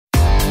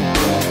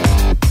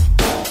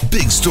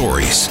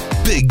stories,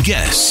 big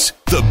guests,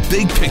 the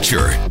big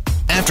picture.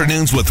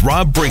 Afternoons with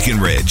Rob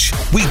Breckenridge.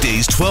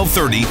 Weekdays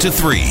 1230 to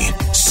 3,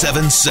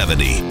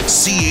 770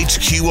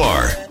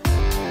 CHQR.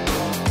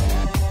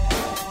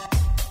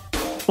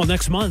 Well,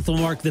 next month will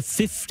mark the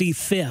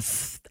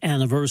 55th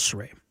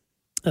anniversary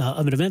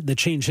of an event that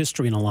changed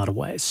history in a lot of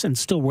ways and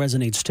still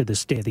resonates to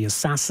this day, the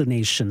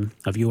assassination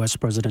of U.S.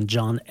 President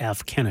John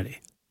F.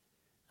 Kennedy.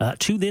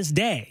 To this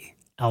day,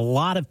 a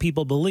lot of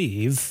people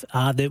believe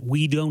that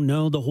we don't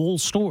know the whole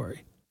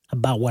story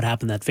about what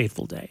happened that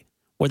fateful day,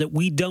 or that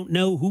we don't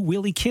know who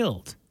really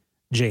killed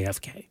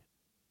JFK.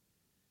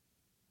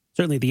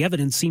 Certainly, the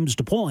evidence seems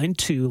to point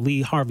to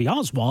Lee Harvey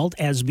Oswald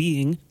as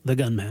being the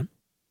gunman,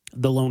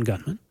 the lone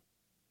gunman.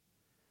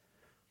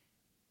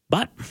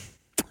 But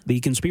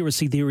the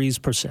conspiracy theories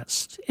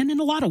persist. And in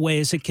a lot of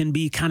ways, it can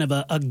be kind of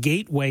a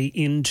gateway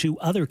into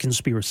other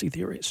conspiracy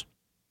theories.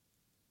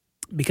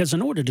 Because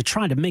in order to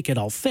try to make it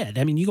all fit,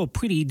 I mean, you go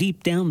pretty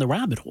deep down the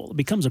rabbit hole. It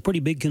becomes a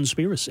pretty big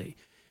conspiracy.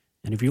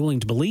 And if you're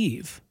willing to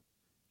believe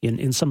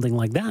in something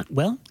like that,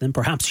 well, then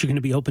perhaps you're going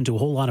to be open to a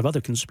whole lot of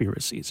other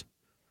conspiracies.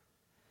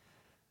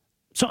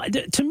 So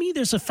to me,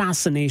 there's a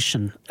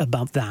fascination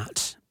about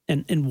that.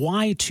 And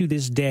why to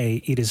this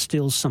day it is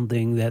still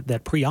something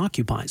that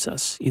preoccupies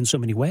us in so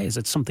many ways.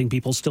 It's something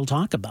people still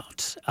talk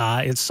about.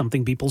 It's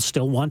something people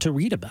still want to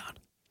read about.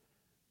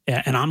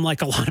 And I'm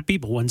like a lot of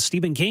people. When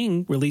Stephen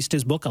King released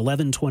his book,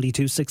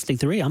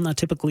 11/22/63, I'm not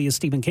typically a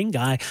Stephen King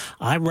guy.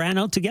 I ran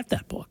out to get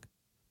that book.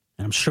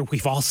 And I'm sure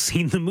we've all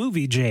seen the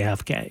movie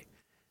JFK.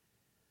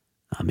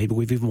 Maybe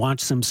we've even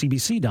watched some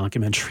CBC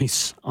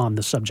documentaries on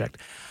the subject.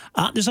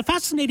 There's a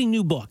fascinating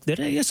new book that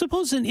I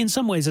suppose in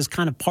some ways is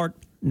kind of part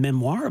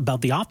memoir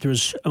about the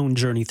author's own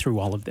journey through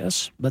all of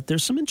this. But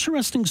there's some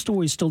interesting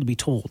stories still to be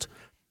told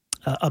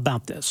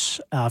about this.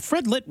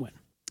 Fred Litwin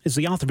is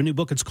the author of a new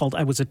book. It's called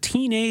I Was a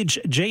Teenage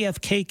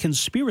JFK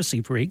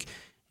Conspiracy Freak.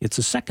 It's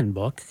a second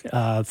book.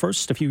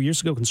 First, a few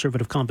years ago,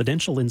 Conservative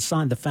Confidential,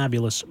 Inside the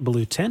Fabulous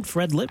Blue Tent.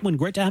 Fred Litwin,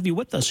 great to have you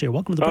with us here.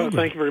 Welcome to the program.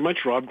 Thank you very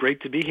much, Rob.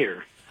 Great to be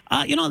here.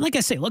 Like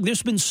I say, look,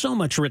 there's been so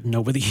much written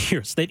over the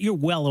years that you're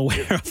well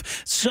aware of.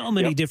 So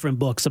many different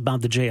books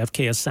about the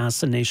JFK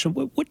assassination.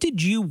 What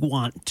did you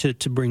want to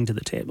bring to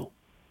the table?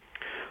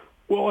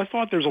 Well, I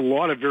thought there's a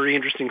lot of very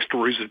interesting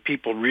stories that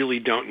people really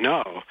don't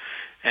know.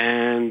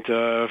 And,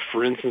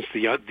 for instance,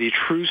 the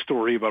true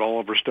story about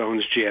Oliver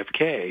Stone's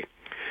JFK.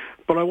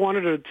 But I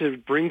wanted to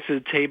bring to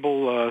the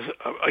table,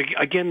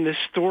 again, this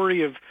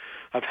story of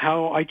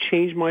how I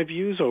changed my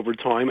views over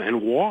time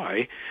and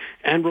why,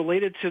 and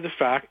related to the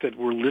fact that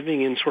we're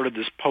living in sort of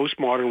this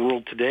postmodern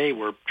world today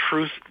where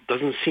truth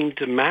doesn't seem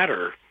to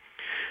matter.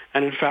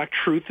 And in fact,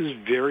 truth is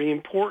very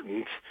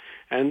important.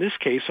 And in this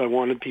case, I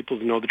wanted people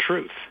to know the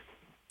truth.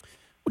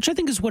 Which I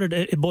think is what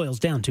it boils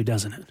down to,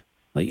 doesn't it?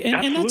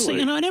 And that's,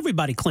 and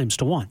everybody claims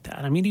to want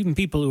that. I mean, even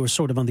people who are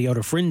sort of on the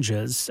outer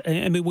fringes,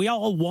 I mean, we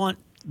all want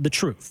the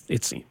truth,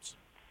 it seems.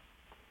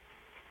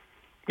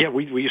 Yeah,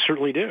 we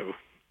certainly do.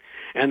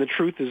 And the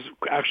truth is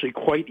actually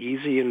quite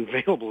easy and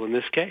available in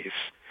this case.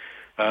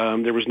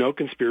 There was no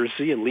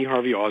conspiracy, and Lee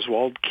Harvey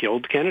Oswald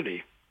killed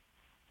Kennedy.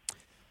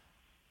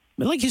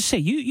 But like you say,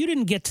 you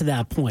didn't get to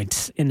that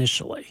point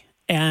initially.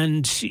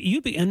 And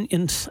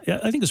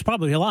I think there's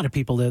probably a lot of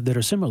people that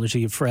are similar to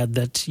you, Fred,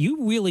 that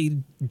you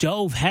really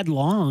dove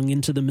headlong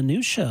into the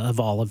minutia of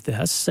all of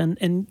this.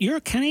 And you're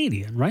a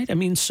Canadian, right? I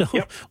mean, so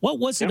what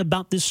was it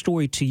about this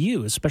story to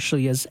you,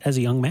 especially as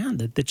a young man,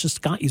 that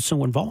just got you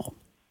so involved?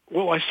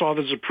 Well, I saw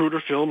the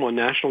Zapruder film on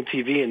national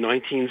TV in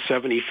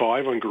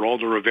 1975 on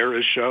Geraldo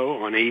Rivera's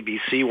show on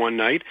ABC one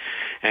night,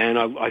 and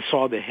I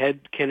saw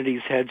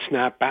Kennedy's head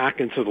snap back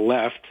into the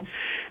left,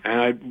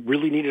 and I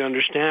really needed to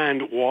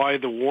understand why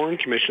the Warren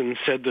Commission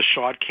said the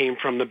shot came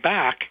from the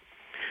back,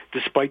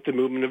 despite the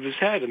movement of his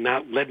head, and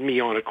that led me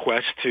on a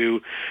quest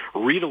to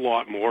read a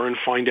lot more and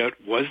find out,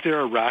 was there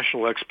a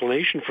rational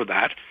explanation for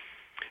that?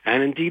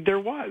 And indeed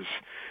there was.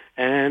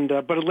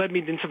 But it led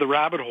me into the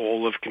rabbit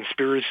hole of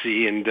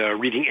conspiracy and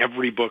reading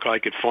every book I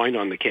could find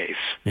on the case.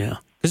 Yeah,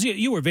 because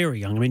you were very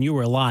young. I mean, you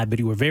were alive, but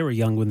you were very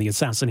young when the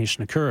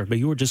assassination occurred. But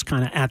you were just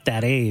kind of at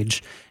that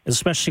age,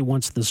 especially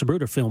once the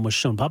Zapruder film was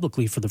shown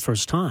publicly for the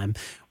first time,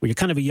 where you're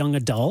kind of a young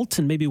adult,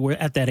 and maybe we're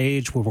at that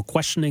age where we're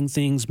questioning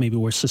things, maybe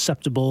we're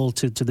susceptible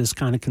to this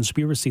kind of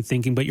conspiracy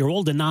thinking, but you're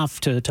old enough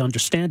to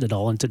understand it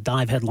all and to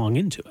dive headlong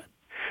into it.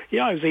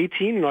 Yeah, I was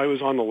 18 and I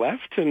was on the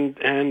left, and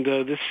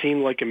this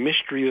seemed like a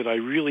mystery that I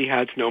really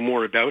had to know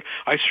more about.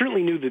 I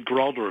certainly knew that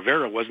Geraldo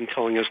Rivera wasn't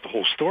telling us the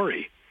whole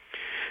story,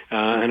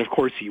 and of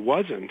course he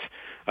wasn't.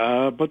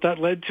 But that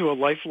led to a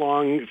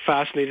lifelong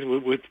fascination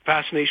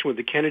with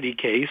the Kennedy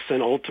case,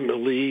 and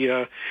ultimately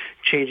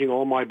changing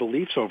all my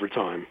beliefs over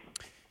time.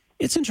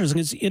 It's interesting,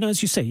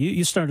 as you say,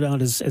 you started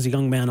out as a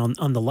young man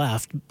on the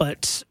left,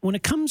 but when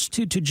it comes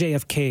to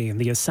JFK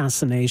and the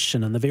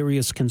assassination and the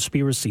various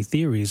conspiracy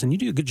theories, and you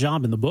do a good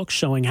job in the book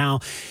showing how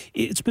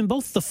it's been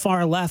both the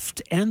far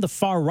left and the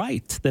far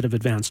right that have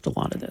advanced a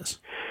lot of this.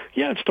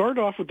 Yeah, it started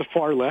off with the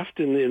far left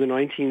in the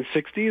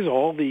 1960s.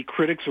 All the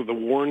critics of the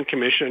Warren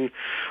Commission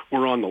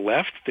were on the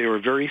left. They were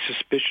very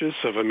suspicious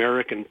of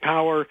American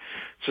power,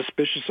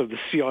 suspicious of the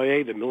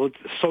CIA, the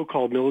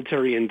so-called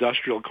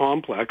military-industrial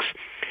complex.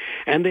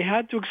 And they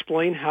had to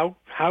explain how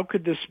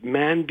could this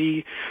man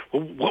be,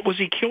 well, what was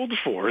he killed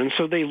for? And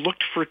so they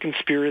looked for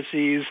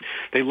conspiracies.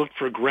 They looked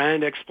for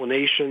grand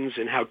explanations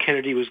in how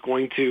Kennedy was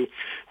going to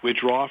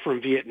withdraw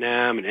from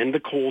Vietnam and end the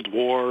Cold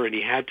War, and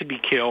he had to be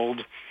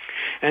killed.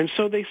 And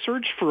so they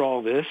searched for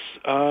all this.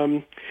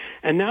 And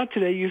now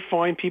today you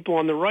find people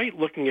on the right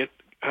looking at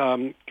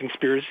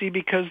conspiracy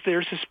because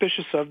they're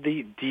suspicious of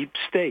the deep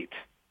state.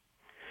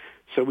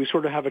 So we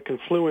sort of have a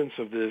confluence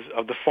of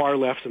the far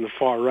left and the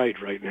far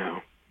right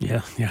now.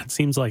 Yeah, it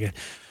seems like it.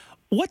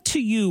 What to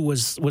you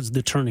was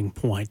the turning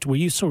point where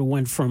you sort of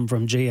went from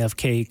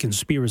JFK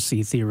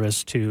conspiracy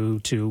theorist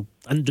to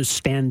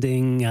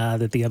understanding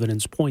that the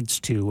evidence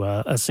points to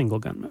a single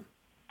gunman?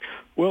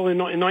 Well, in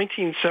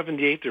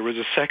 1978, there was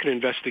a second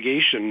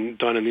investigation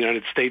done in the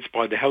United States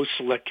by the House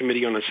Select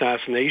Committee on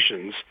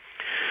Assassinations.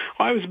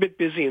 I was a bit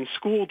busy in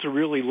school to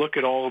really look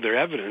at all of their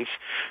evidence,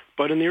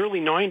 but in the early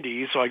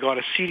 90s, I got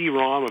a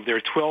CD-ROM of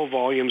their 12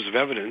 volumes of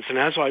evidence, and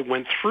as I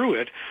went through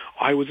it,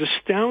 I was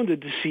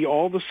astounded to see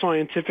all the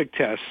scientific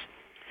tests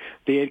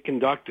they had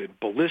conducted: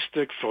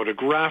 ballistic,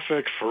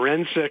 photographic,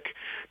 forensic,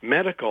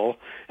 medical,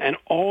 and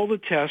all the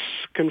tests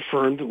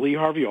confirmed that Lee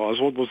Harvey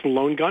Oswald was the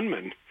lone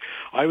gunman.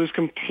 I was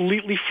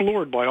completely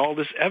floored by all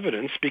this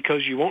evidence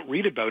because you won't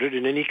read about it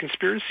in any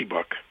conspiracy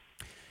book.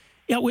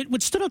 Yeah,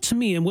 what stood out to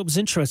me and what was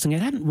interesting, I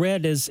hadn't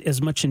read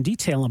as much in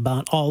detail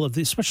about all of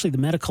this, especially the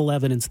medical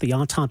evidence, the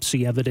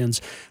autopsy evidence,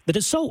 that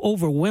is so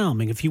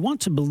overwhelming. If you want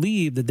to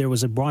believe that there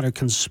was a broader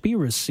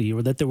conspiracy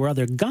or that there were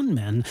other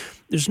gunmen,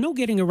 there's no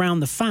getting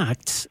around the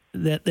fact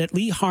that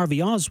Lee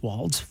Harvey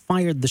Oswald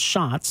fired the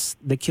shots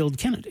that killed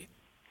Kennedy.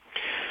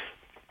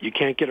 You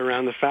can't get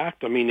around the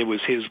fact. I mean, it was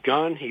his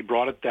gun. He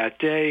brought it that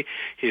day.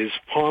 His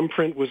palm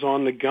print was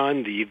on the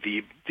gun.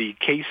 The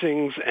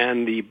casings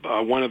and the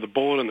one of the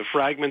bullet and the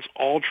fragments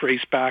all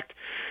traced back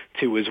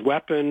to his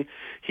weapon.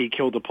 He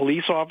killed a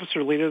police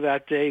officer later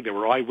that day. There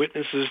were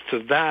eyewitnesses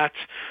to that.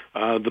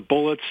 The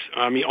bullets,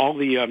 I mean, all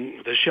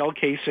the shell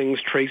casings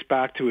traced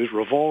back to his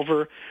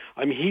revolver.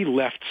 I mean, he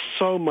left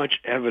so much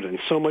evidence,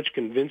 so much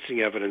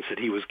convincing evidence that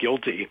he was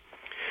guilty.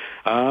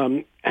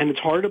 And it's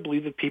hard to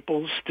believe that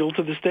people still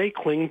to this day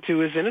cling to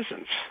his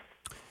innocence.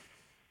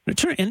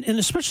 And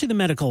especially the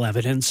medical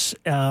evidence,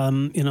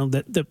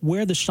 that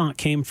where the shot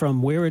came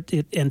from, where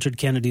it entered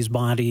Kennedy's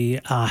body,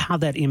 how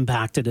that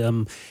impacted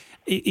him.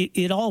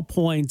 It all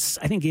points,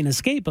 I think,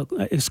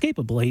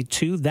 inescapably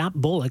to that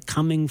bullet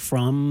coming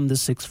from the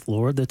 6th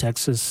floor of the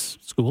Texas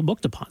School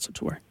Book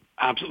Depository.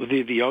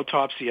 Absolutely. The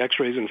autopsy,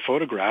 x-rays, and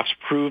photographs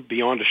proved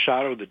beyond a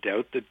shadow of a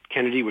doubt that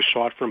Kennedy was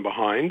shot from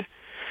behind,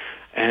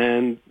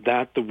 and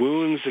that the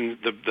wounds and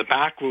the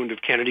back wound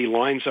of Kennedy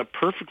lines up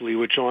perfectly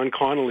with John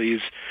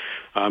Connolly's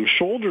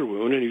shoulder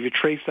wound. And if you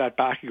trace that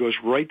back, it goes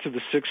right to the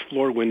 6th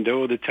floor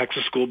window of the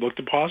Texas School Book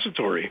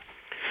Depository.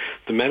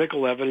 The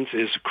medical evidence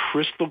is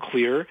crystal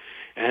clear,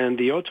 and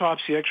the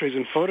autopsy, x-rays,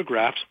 and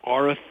photographs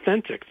are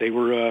authentic. They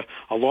were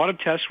a lot of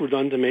tests were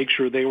done to make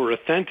sure they were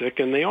authentic,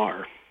 and they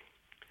are.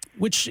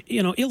 Which,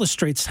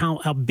 illustrates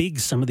how big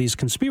some of these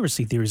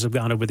conspiracy theories have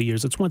gone over the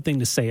years. It's one thing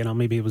to say,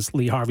 maybe it was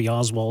Lee Harvey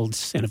Oswald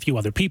and a few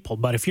other people,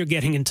 but if you're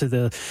getting into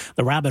the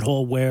rabbit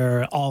hole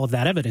where all of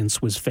that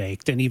evidence was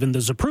faked, and even the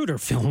Zapruder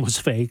film was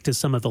faked, as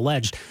some have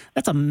alleged,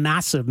 that's a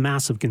massive,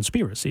 massive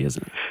conspiracy,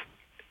 isn't it?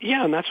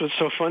 Yeah, and that's what's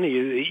so funny.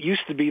 It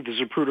used to be the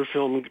Zapruder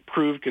film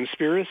proved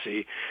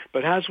conspiracy,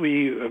 but as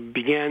we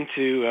began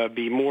to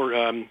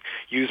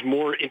use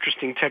more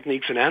interesting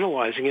techniques in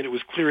analyzing it, it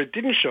was clear it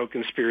didn't show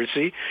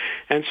conspiracy,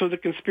 and so the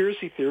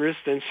conspiracy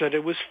theorists then said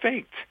it was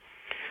faked.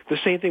 The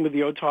same thing with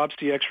the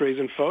autopsy, x-rays,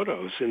 and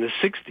photos. In the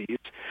 60s,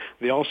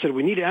 they all said,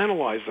 we need to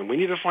analyze them. We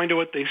need to find out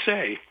what they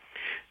say.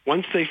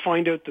 Once they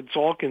find out that it's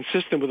all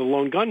consistent with a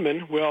lone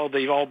gunman, well,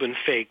 they've all been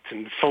faked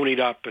and phonied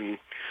up, and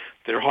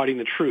they're hiding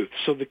the truth.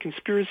 So the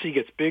conspiracy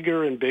gets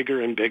bigger and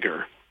bigger and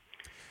bigger.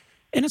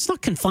 And it's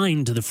not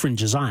confined to the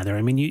fringes either.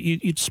 I mean,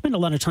 you spend a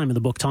lot of time in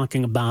the book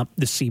talking about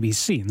the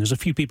CBC, and there's a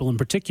few people in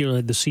particular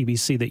at the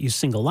CBC that you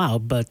single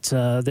out, but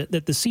that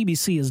the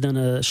CBC has done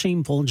a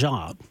shameful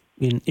job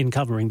in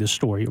covering this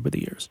story over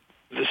the years.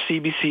 The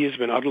CBC has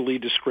been utterly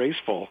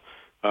disgraceful.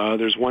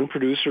 There's one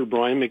producer,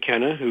 Brian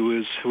McKenna,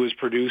 who has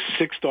produced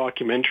 6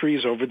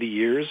 documentaries over the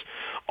years,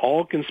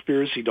 all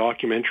conspiracy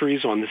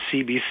documentaries on the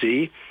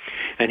CBC,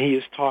 and he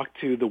has talked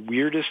to the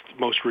weirdest,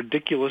 most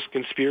ridiculous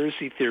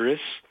conspiracy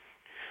theorists,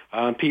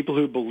 people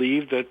who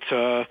believe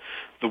that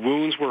the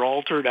wounds were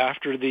altered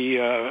after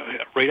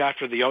right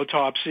after the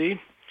autopsy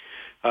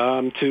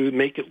to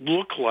make it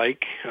look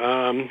like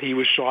he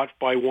was shot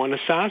by one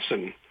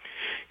assassin.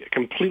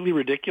 Completely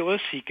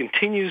ridiculous. He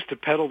continues to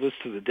peddle this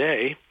to the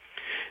day.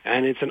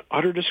 And it's an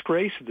utter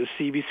disgrace that the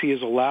CBC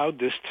has allowed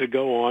this to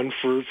go on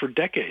for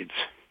decades.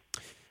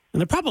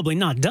 And they're probably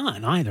not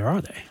done either,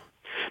 are they?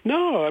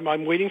 No,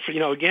 I'm waiting for,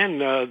 again,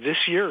 this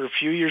year, a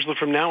few years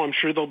from now, I'm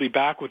sure they'll be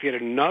back with yet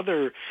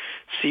another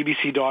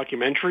CBC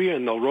documentary,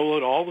 and they'll roll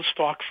out all the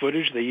stock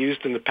footage they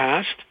used in the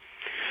past,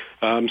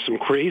 some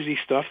crazy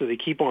stuff that they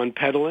keep on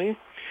peddling.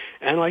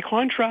 And I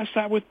contrast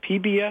that with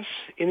PBS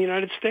in the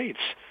United States.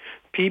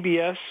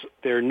 PBS,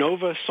 their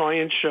Nova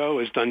Science show,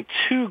 has done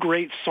 2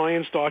 great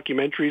science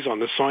documentaries on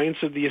the science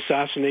of the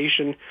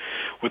assassination,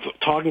 with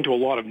talking to a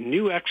lot of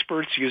new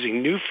experts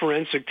using new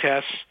forensic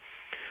tests,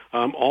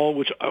 all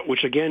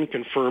which again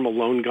confirm a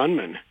lone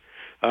gunman.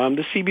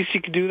 The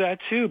CBC could do that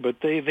too, but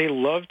they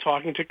love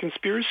talking to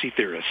conspiracy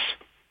theorists.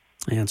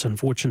 Yeah, it's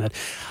unfortunate.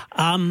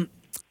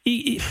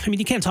 You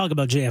can't talk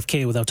about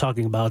JFK without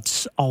talking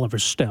about Oliver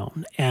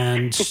Stone.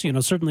 And,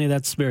 certainly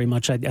that's very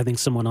much, I think,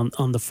 someone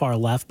on the far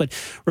left, but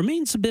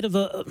remains a bit of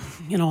a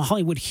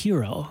Hollywood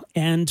hero.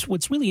 And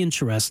what's really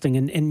interesting,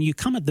 and you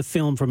come at the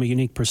film from a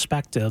unique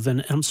perspective,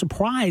 and I'm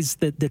surprised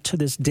that to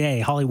this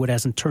day, Hollywood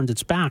hasn't turned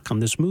its back on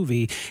this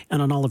movie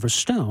and on Oliver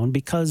Stone,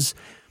 because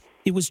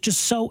it was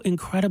just so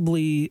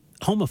incredibly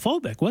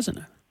homophobic, wasn't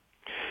it?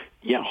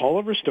 Yeah,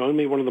 Oliver Stone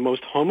made one of the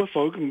most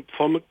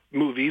homophobic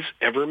movies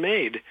ever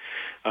made.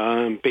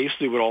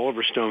 Basically, what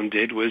Oliver Stone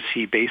did was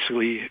he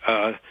basically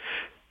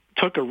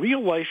took a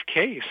real-life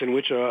case in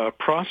which a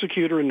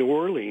prosecutor in New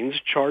Orleans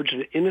charged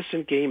an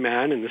innocent gay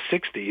man in the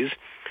 60s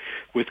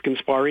with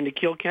conspiring to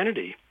kill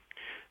Kennedy.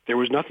 There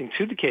was nothing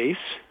to the case,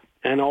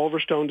 and Oliver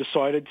Stone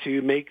decided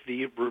to make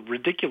the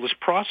ridiculous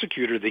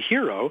prosecutor the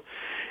hero,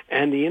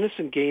 and the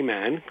innocent gay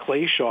man,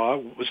 Clay Shaw,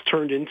 was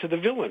turned into the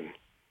villain.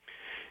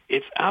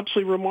 It's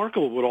absolutely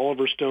remarkable what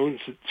Oliver Stone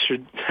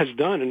has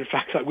done. And in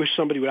fact, I wish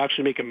somebody would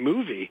actually make a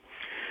movie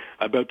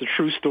about the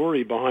true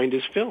story behind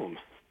his film.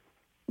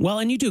 Well,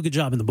 and you do a good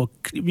job in the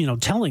book,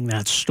 telling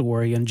that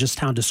story and just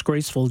how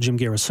disgraceful Jim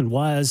Garrison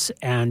was,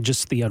 and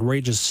just the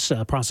outrageous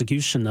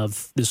prosecution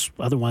of this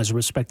otherwise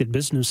respected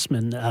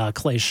businessman,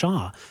 Clay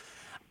Shaw.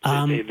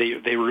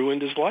 They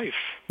ruined his life.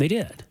 They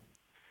did.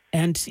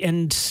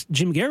 And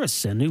Jim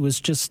Garrison, who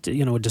was just,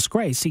 a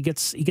disgrace, he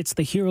gets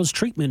the hero's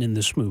treatment in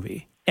this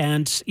movie.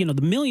 And,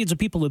 the millions of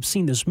people who have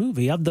seen this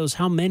movie, of those,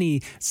 how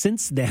many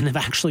since then have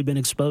actually been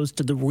exposed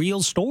to the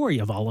real story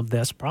of all of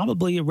this?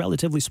 Probably a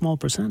relatively small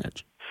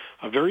percentage.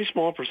 A very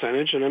small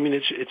percentage. And,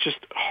 it's just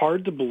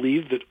hard to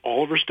believe that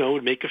Oliver Stone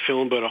would make a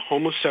film about a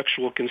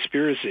homosexual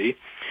conspiracy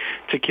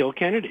to kill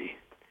Kennedy.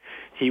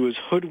 He was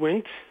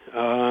hoodwinked,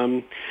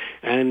 and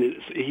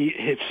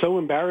it's so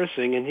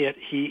embarrassing, and yet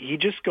he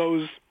just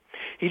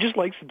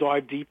likes to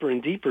dive deeper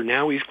and deeper.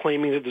 Now he's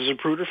claiming that the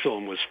Zapruder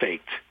film was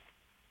faked,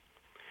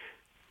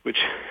 which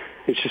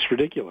is just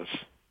ridiculous.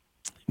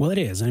 Well, it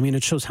is.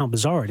 It shows how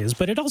bizarre it is,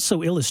 but it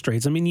also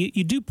illustrates,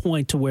 you do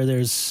point to where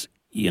there's,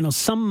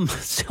 some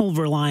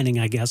silver lining,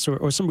 I guess,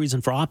 or some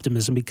reason for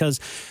optimism, because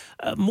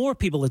more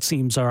people, it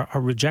seems, are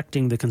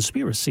rejecting the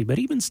conspiracy. But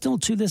even still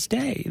to this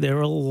day, there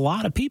are a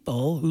lot of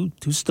people who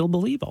still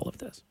believe all of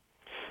this.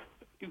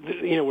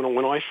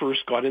 When I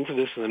first got into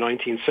this in the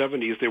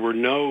 1970s, there were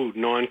no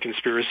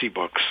non-conspiracy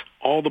books.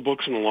 All the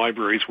books in the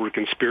libraries were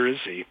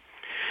conspiracy.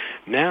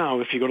 Now,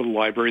 if you go to the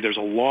library, there's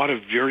a lot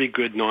of very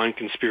good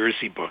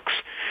non-conspiracy books.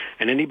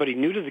 And anybody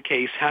new to the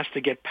case has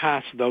to get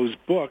past those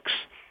books.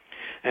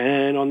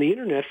 And on the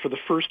Internet, for the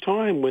first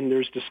time, when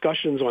there's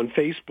discussions on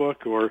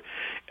Facebook or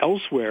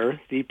elsewhere,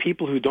 the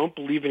people who don't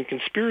believe in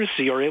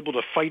conspiracy are able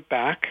to fight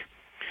back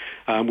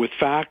with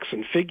facts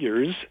and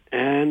figures,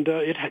 and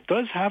it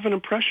does have an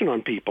impression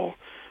on people.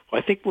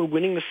 I think we're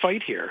winning the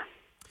fight here.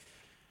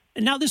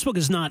 Now, this book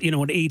is not, an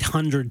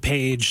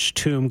 800-page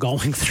tome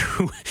going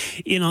through,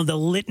 the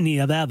litany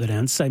of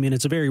evidence.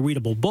 It's a very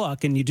readable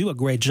book, and you do a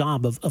great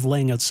job of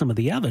laying out some of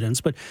the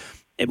evidence. But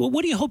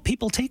what do you hope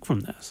people take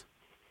from this?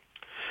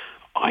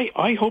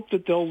 I hope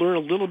that they'll learn a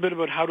little bit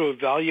about how to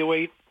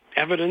evaluate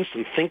evidence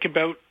and think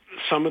about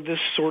some of this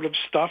sort of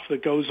stuff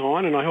that goes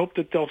on. And I hope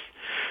that they'll,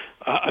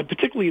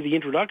 particularly the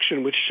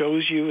introduction, which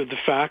shows you the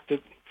fact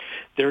that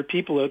there are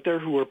people out there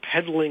who are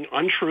peddling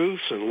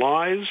untruths and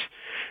lies,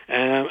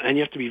 and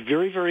you have to be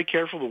very, very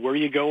careful with where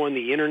you go on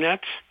the Internet.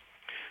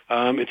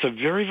 It's a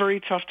very, very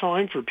tough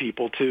time for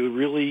people to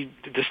really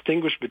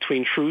distinguish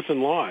between truth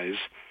and lies.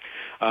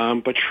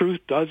 But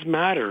truth does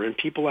matter, and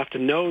people have to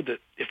know that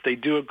if they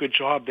do a good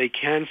job, they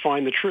can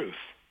find the truth.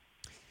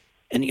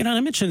 And, I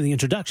mentioned in the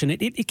introduction,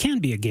 it can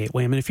be a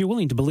gateway. If you're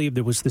willing to believe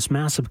there was this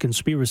massive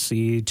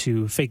conspiracy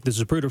to fake the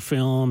Zapruder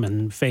film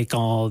and fake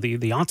all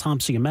the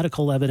autopsy and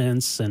medical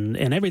evidence and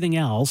everything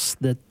else,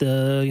 that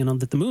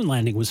that the moon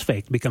landing was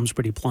faked becomes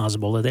pretty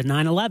plausible. That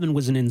 9/11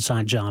 was an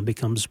inside job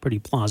becomes pretty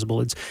plausible.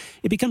 It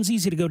becomes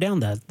easy to go down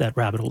that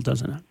rabbit hole,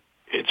 doesn't it?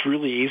 It's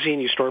really easy,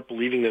 and you start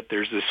believing that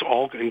there's this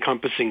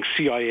all-encompassing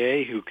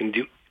CIA who can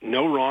do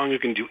no wrong, who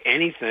can do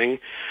anything,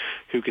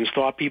 who can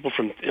stop people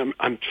from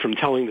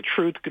telling the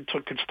truth,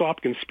 could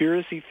stop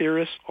conspiracy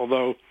theorists,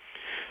 although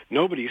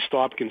nobody's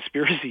stopped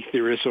conspiracy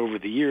theorists over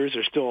the years.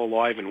 They're still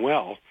alive and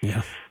well.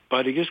 Yeah.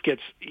 But it just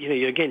gets,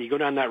 again, you go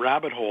down that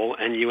rabbit hole,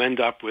 and you end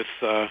up with,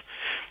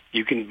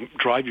 you can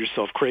drive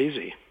yourself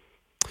crazy.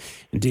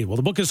 Indeed. Well,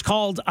 the book is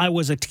called I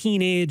Was a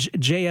Teenage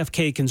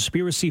JFK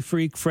Conspiracy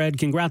Freak. Fred,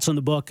 congrats on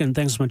the book, and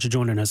thanks so much for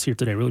joining us here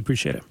today. Really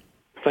appreciate it.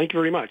 Thank you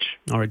very much.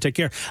 All right, take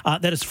care.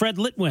 That is Fred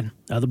Litwin.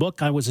 The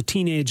book, I Was a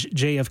Teenage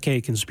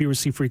JFK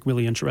Conspiracy Freak.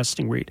 Really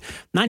interesting read.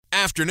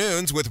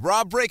 Afternoons with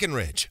Rob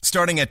Breckenridge,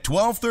 starting at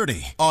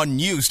 12:30 on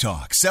News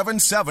Talk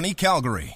 770 Calgary.